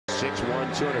6'1",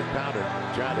 200-pounder,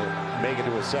 trying to make it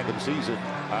to a second season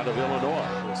out of Illinois.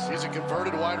 He's a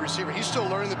converted wide receiver. He's still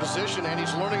learning the position, and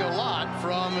he's learning a lot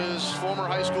from his former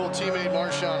high school teammate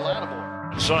Marshawn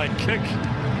Lattimore. Side kick,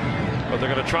 but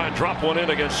they're going to try and drop one in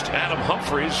against Adam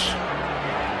Humphries.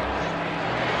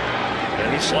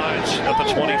 And he slides at the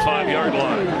 25-yard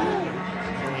line.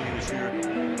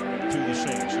 To the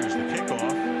Saints. Here's the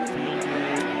kickoff. Field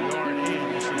goal, yard in.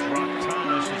 This is Rock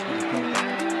Thomas. Is going to come back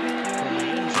from the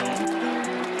end zone.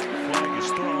 Flag is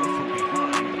thrown from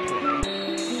behind the play.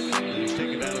 And he's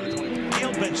taken out of the 20.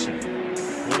 Neil Benson.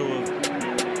 Widow of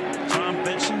Tom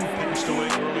Benson passed away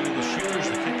earlier this year as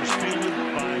the kick is fielded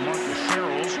by Marcus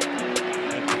Sherrills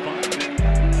at the 5.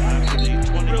 After the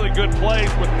 20. Really good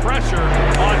plays with pressure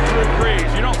on Drew Brees.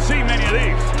 You don't see many of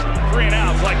these. 3 and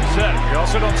outs, like you said. You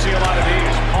also don't see a lot of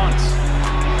these punts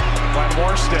by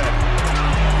Morstead.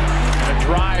 And a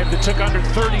drive that took under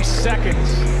 30 seconds.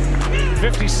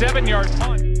 57-yard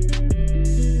punt.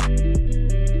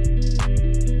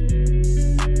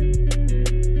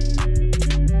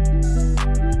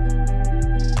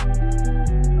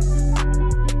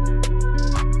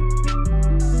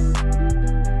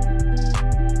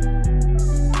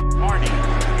 Hardee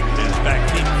is back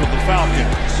deep for the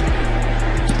Falcons.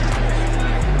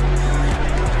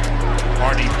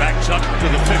 Hardee backs up to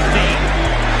the 15.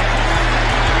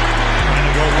 Trying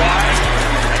to go wide.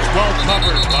 It's well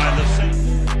covered by the Saints.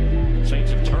 Saints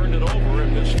have turned it over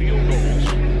and missed field goals.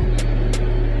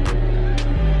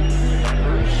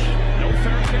 Packers, no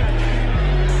fair catch.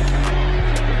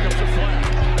 Here comes a flag,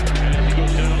 and he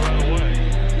goes down right away.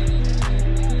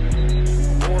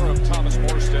 More of Thomas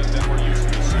Morstead than we're used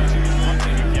to seeing. He's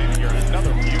punting again here.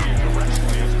 Another beauty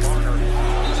directly as Garner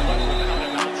is left without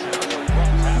an option. A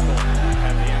rough tackle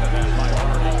at the end of that by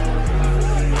Hardee.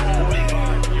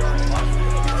 45-yard punt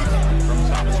from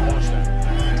Thomas Morstead.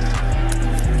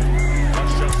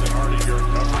 That's Justin Hardee here in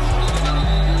coverage.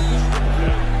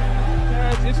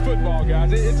 Yeah, it's football,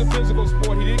 guys. It's a physical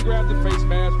sport. He didn't grab the face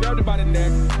mask, grabbed him by the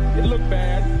neck. It looked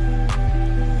bad.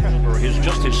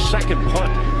 Just his second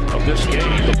punt of this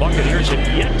game. The Buccaneers have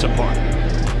yet to punt.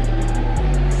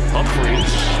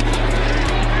 Humphries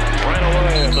right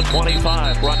away at the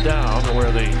 25, brought down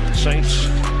where the Saints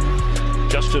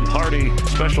Justin Hardee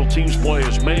special teams play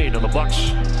is made, and the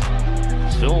Bucs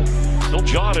still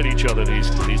jawing at each other, these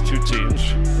two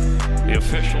teams. The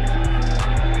official.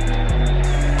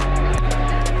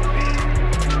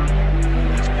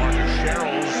 That's Marcus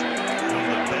Sherrills, one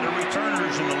of the better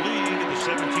returners in the league at the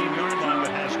 17-yard line,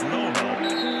 but has no help.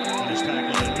 And is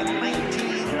tackled at the 19.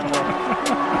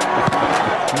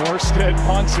 Morstead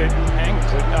punts it,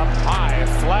 hangs it up high,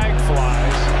 flag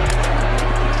flies,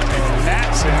 and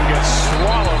Natson gets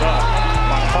swallowed up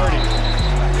by Hardee.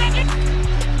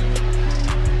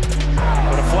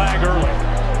 But a flag early.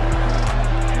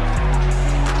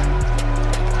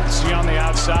 See on the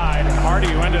outside, and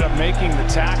Hardee, who ended up making the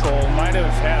tackle, might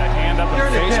have had a hand up in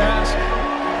the face mask.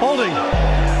 Holding.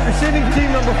 Receiving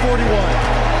team number 41.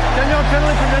 10-yard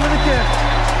penalty from the end of the kick.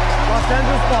 Los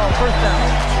Angeles ball, first down.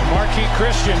 Marquis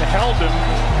Christian held him,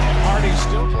 and Hardee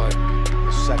still played.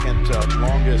 The second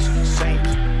longest Saint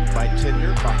by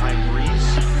tenure behind Brees.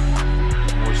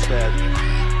 Morstead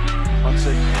punts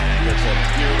it and gets a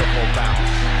beautiful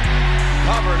bounce.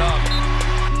 Covered up.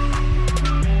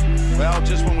 Well,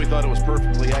 just when we thought it was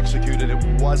perfectly executed, it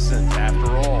wasn't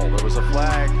after all. There was a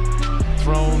flag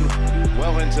thrown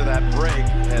well into that break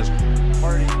as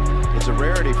Hardee. It's a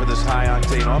rarity for this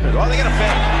high-octane offense. Oh, they got a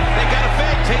fake. They got a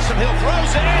fake. Taysom Hill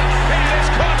throws it in, and it's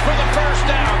caught for the first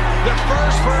down. The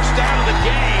first down of the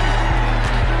game.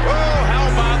 Oh, how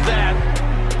about that?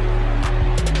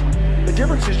 The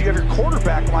difference is you have your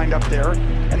quarterback lined up there,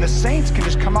 and the Saints can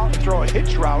just come out and throw a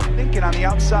hitch route, thinking on the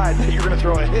outside that you're going to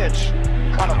throw a hitch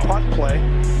on a punt play.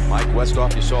 Mike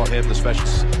Westhoff, you saw him, the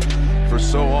specialist, for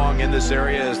so long in this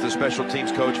area as the special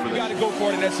teams coach for the. You got to go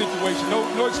for it in that situation.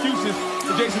 No excuses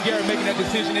for Jason Garrett making that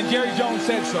decision, and Jerry Jones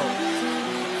said so.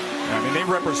 I mean, they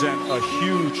represent a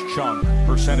huge chunk,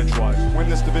 percentage-wise. Win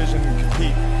this division and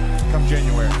compete come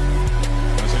January.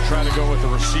 As they try to go with the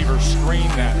receiver screen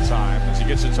that time, as he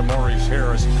gets it to Maurice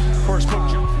Harris. Of course,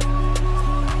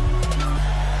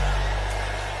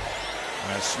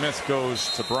 as Smith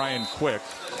goes to Brian Quick.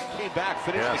 Came back,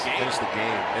 finished the game. Finished the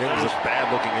game. And it was a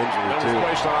bad-looking injury, That too. was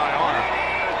placed on IR.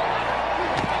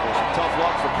 It was some tough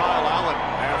luck for Kyle Allen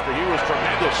after he was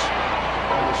tremendous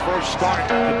on his first start.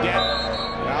 Cadet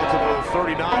down to the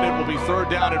 39. It will be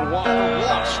 3rd down and 1. The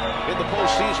loss in the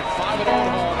postseason. 5-0 at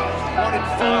home,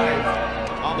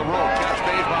 1-5 on the road. Catch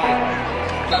made by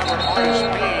Cameron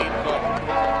Hardee, but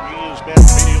he is met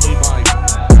immediately by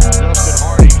Justin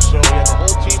Hardee. So he had the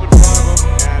whole team in front of him,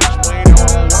 and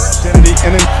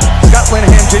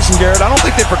Jason Garrett. I don't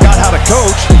think they forgot how to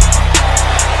coach.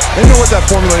 They know what that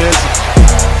formula is.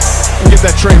 And get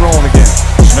that train rolling again.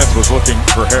 Smith was looking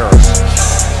for Harris.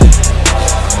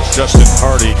 It's Justin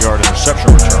Hardee yard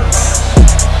interception return.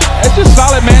 It's just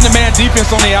solid man-to-man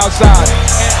defense on the outside.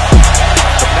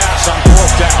 The pass on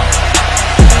fourth down.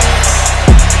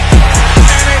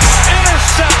 And it's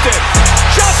intercepted.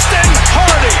 Justin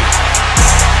Hardee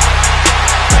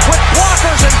with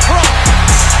blockers in front.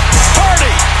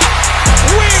 Hardee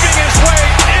weaving his way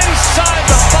inside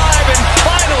the 5 and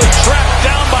finally trapped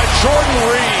down by Jordan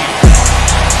Reed.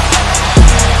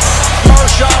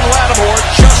 Marshawn Lattimore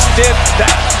just did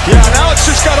that. Yeah, now it's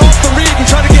just got off the read and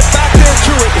tried to get back there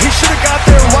to it. He should have got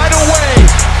there right away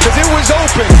because it was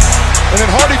open. And then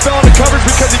Hardee fell into coverage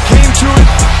because he came to it.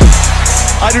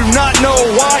 I do not know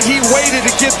why he waited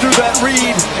to get through that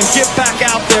read and get back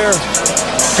out there.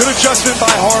 Good adjustment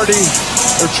by Hardee.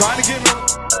 They're trying to get him.